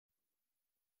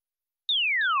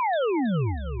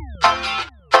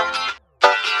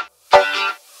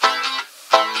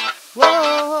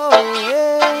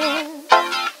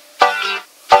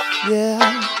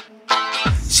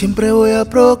Siempre voy a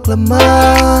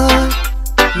proclamar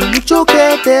lo mucho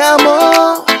que te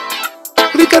amo,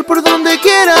 gritar por donde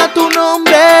quiera tu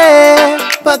nombre,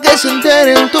 pa' que se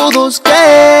enteren todos que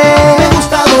me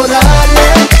gusta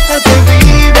adorarle al que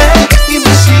vive y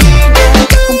me sigue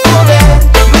con poder.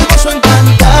 Me gozo en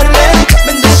cantarle,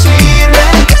 bendecirle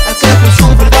al que por su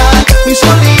verdad me hizo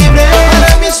libre.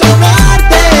 Para mí es un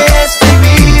arte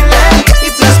escribirle y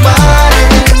plasmar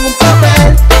en un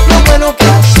papel lo bueno que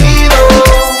ha sido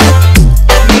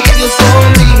mi Dios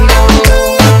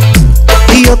conmigo.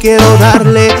 Y yo quiero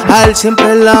darle a él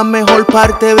siempre la mejor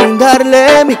parte,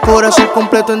 brindarle mi corazón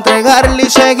completo, entregarle y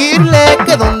seguirle,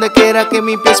 que donde quiera que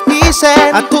mis pies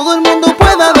pisen, a todo el mundo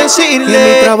pueda decirle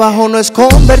que mi trabajo no es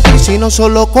convertir, sino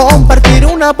solo compartir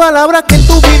una palabra que en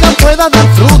tu vida pueda dar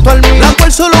fruto al mío, la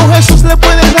cual solo Jesús le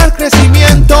puede dar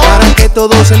crecimiento, para que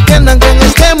todos entiendan que en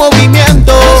este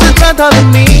movimiento se trata de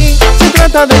mí, se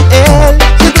trata de él,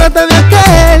 se trata de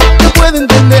aquel que puede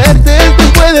entenderte, el que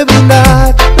puede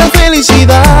brindar la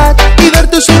felicidad y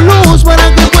darte su luz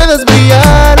para que puedas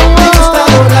brillar. Me gusta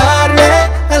adorarle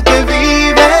al que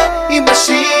vive y me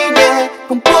sigue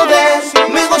con poder.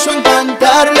 Me gozo en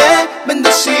cantarle,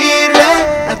 bendecirle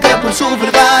al que por su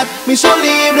verdad me hizo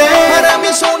libre. Para mí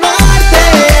es un arte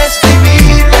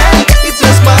escribirle y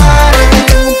plasmar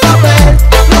en un papel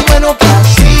lo bueno que ha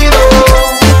sido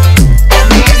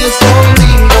mi Dios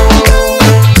conmigo,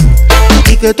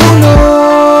 y que tu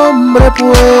nombre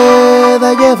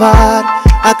pueda llevar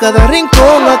a cada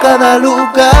rincón, a cada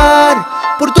lugar,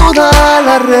 por toda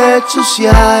la red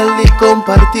social y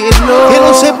compartirlo. Que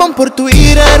lo sepan por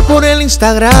Twitter, por el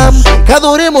Instagram, que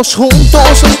adoremos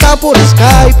juntos hasta por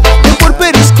Skype, que por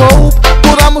Periscope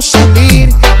podamos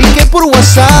salir y que por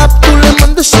WhatsApp tú le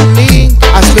mandes un link.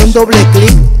 Hazle un doble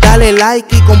clic, dale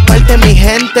like y comparte mi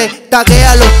gente.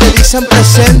 Taguea a los que dicen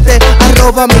presente,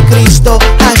 @ mi Cristo,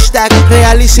 hashtag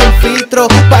real y sin filtro.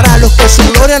 Para los que su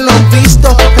gloria no han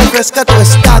visto, refresca tu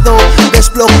estado,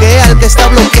 desbloquea al que está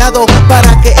bloqueado,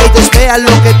 para que ellos vean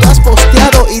lo que tú has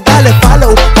posteado. Y dale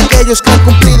follow a aquellos que han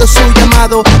cumplido su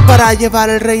llamado, para llevar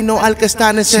el reino al que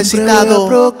está necesitado. Siempre voy a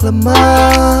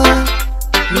proclamar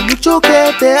lo mucho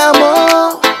que te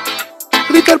amo,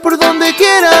 gritar por donde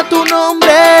quiera tu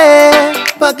nombre,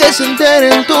 pa' que se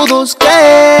enteren todos que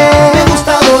me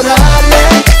gusta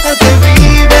adorarle al que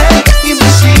vive y me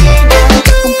sigue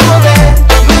con poder.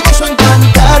 Me gozo en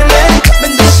cantarle,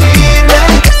 bendecirle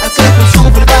al que por su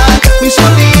verdad me hizo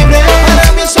libre.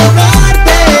 Para mí es un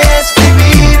arte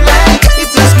escribirle y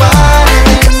plasmar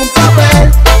en un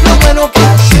papel lo bueno que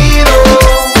ha sido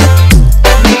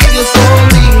mi Dios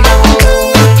conmigo.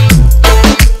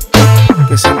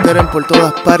 Que se enteren por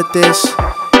todas partes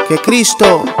que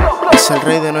Cristo es el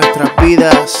Rey de nuestras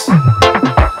vidas.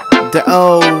 The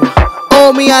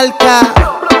Omy Alka,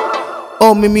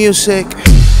 Omy Music,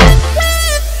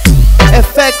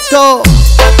 Efecto,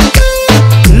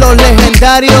 los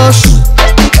legendarios,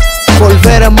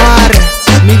 Volver a amar,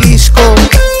 mi disco,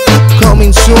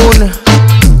 coming soon.